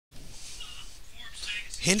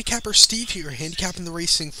Handicapper Steve here, handicapping the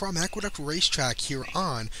racing from Aqueduct Racetrack here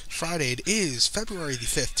on Friday. It is February the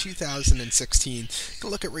 5th, 2016.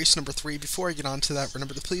 Gonna look at race number 3. Before I get on to that,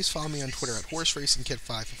 remember to please follow me on Twitter at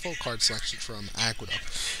HorseRacingKid5 for full card selection from Aqueduct.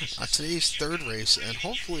 Today's third race, and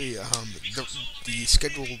hopefully the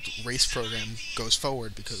scheduled race program goes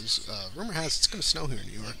forward because rumor has it's going to snow here in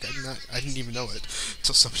New York. I didn't even know it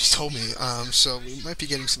until somebody told me. So we might be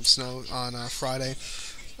getting some snow on Friday.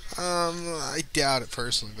 I doubt it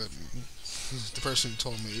personally, but the person who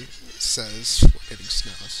told me says we're getting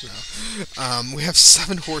snow. So, we have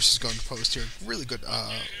 7 horses going to post here. Really good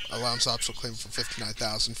allowance optional claim for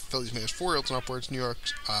 59,000. Fillies, mares, 4-year-olds and upwards. New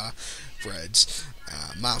York breds.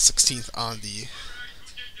 Mile 16th on the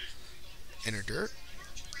inner dirt.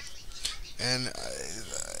 And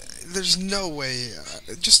there's no way,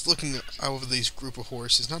 just looking over these group of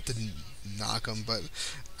horses, not to knock them, but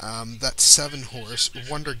that 7 horse,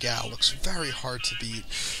 Wonder Gal, looks very hard to beat.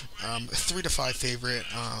 3 to 5 favorite.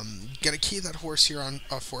 Gonna key that horse here on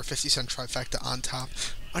for a 50-cent trifecta on top.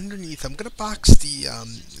 Underneath, I'm gonna box the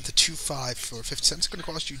 2-5 for 50 cents. It's gonna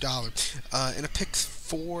cost you $1. In a pick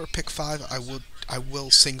 4, pick 5, I will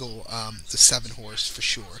single the 7 horse for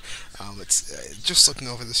sure. It's just looking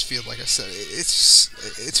over this field, like I said, it's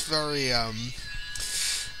very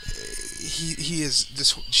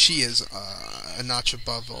she is a notch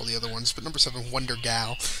above all the other ones. But number 7, Wonder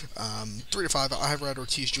Gal, 3 to 5. I have Red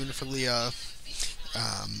Ortiz Jr. for Leah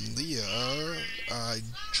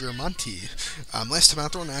Giramonti. Last time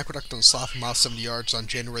out there on the Aqueduct on the slot for mile 70 yards on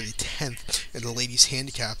January the 10th in the ladies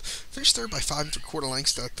handicap. Finished third by 5 3/4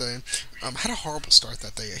 lengths that day. Had a horrible start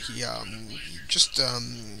that day. He just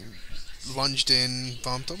lunged in,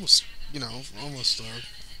 bumped, almost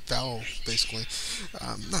fell, basically.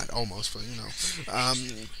 Not almost, but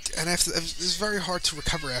and after it was very hard to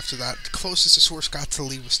recover after that. The closest this horse got to the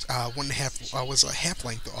lead was 1.5, was a half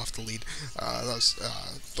length off the lead. That was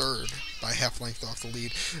third by half length off the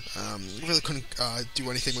lead. Really couldn't do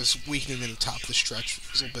anything. Was weakening in the top of the stretch.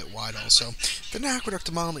 It was a little bit wide also. Then Aqueduct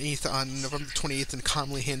a mile and 1/8 on November 28th in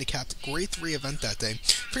commonly handicapped grade 3 event that day.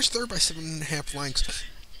 Finished third by 7.5 lengths.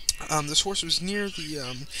 This horse was near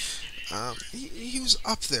the he was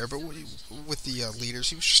up there, but with the leaders,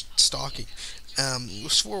 he was just stalking.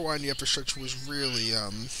 Was 4 wide in the upper stretch, was really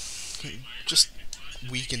just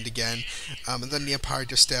weakened again. And then the Empire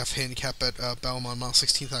Distaff handicap at Belmont, mile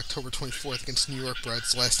 16th, October 24th against New York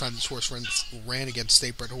breds. Last time this horse ran against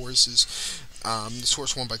state bred horses. This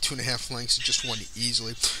horse won by 2.5 lengths. It just won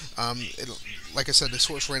easily. Like I said, this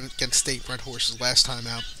horse ran against state bred horses last time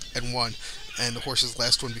out and won. And the horse's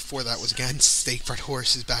last one before that was against state-bred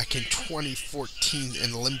horses back in 2014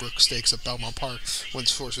 in the Limbrook Stakes at Belmont Park, when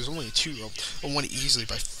this horse was only a 2-year-old and won easily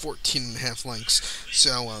by 14.5 lengths.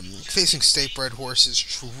 So, facing state-bred horses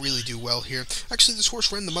should really do well here. Actually, this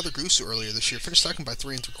horse ran the Mother Goose earlier this year, finished second by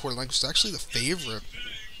 3 3/4 lengths. Was actually the favorite.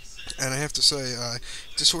 And I have to say,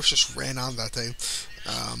 this horse just ran on that day.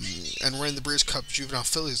 And ran the Breeders' Cup Juvenile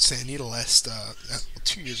Fillies at San Anita last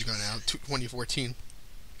 2 years ago now, 2014.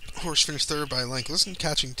 Horse finished third by a length. Listen,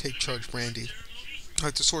 catching Take Charge Brandy.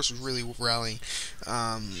 This horse was really rallying.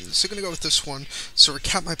 So going to go with this one. So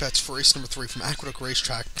recap my bets for race number 3 from Aqueduct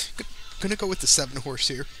Racetrack. Going to go with the 7 horse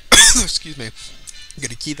here. Excuse me. I'm going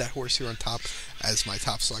to key that horse here on top as my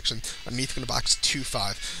top selection. Underneath, going to box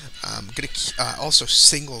 2-5. I'm going to also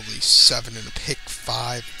single the 7 in a pick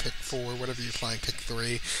 5, pick 4, whatever you're playing, pick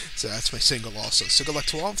 3. So that's my single also. So good luck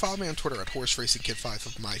to all. Follow me on Twitter at HorseRacingKid5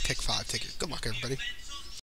 for my pick 5 ticket. Good luck, everybody.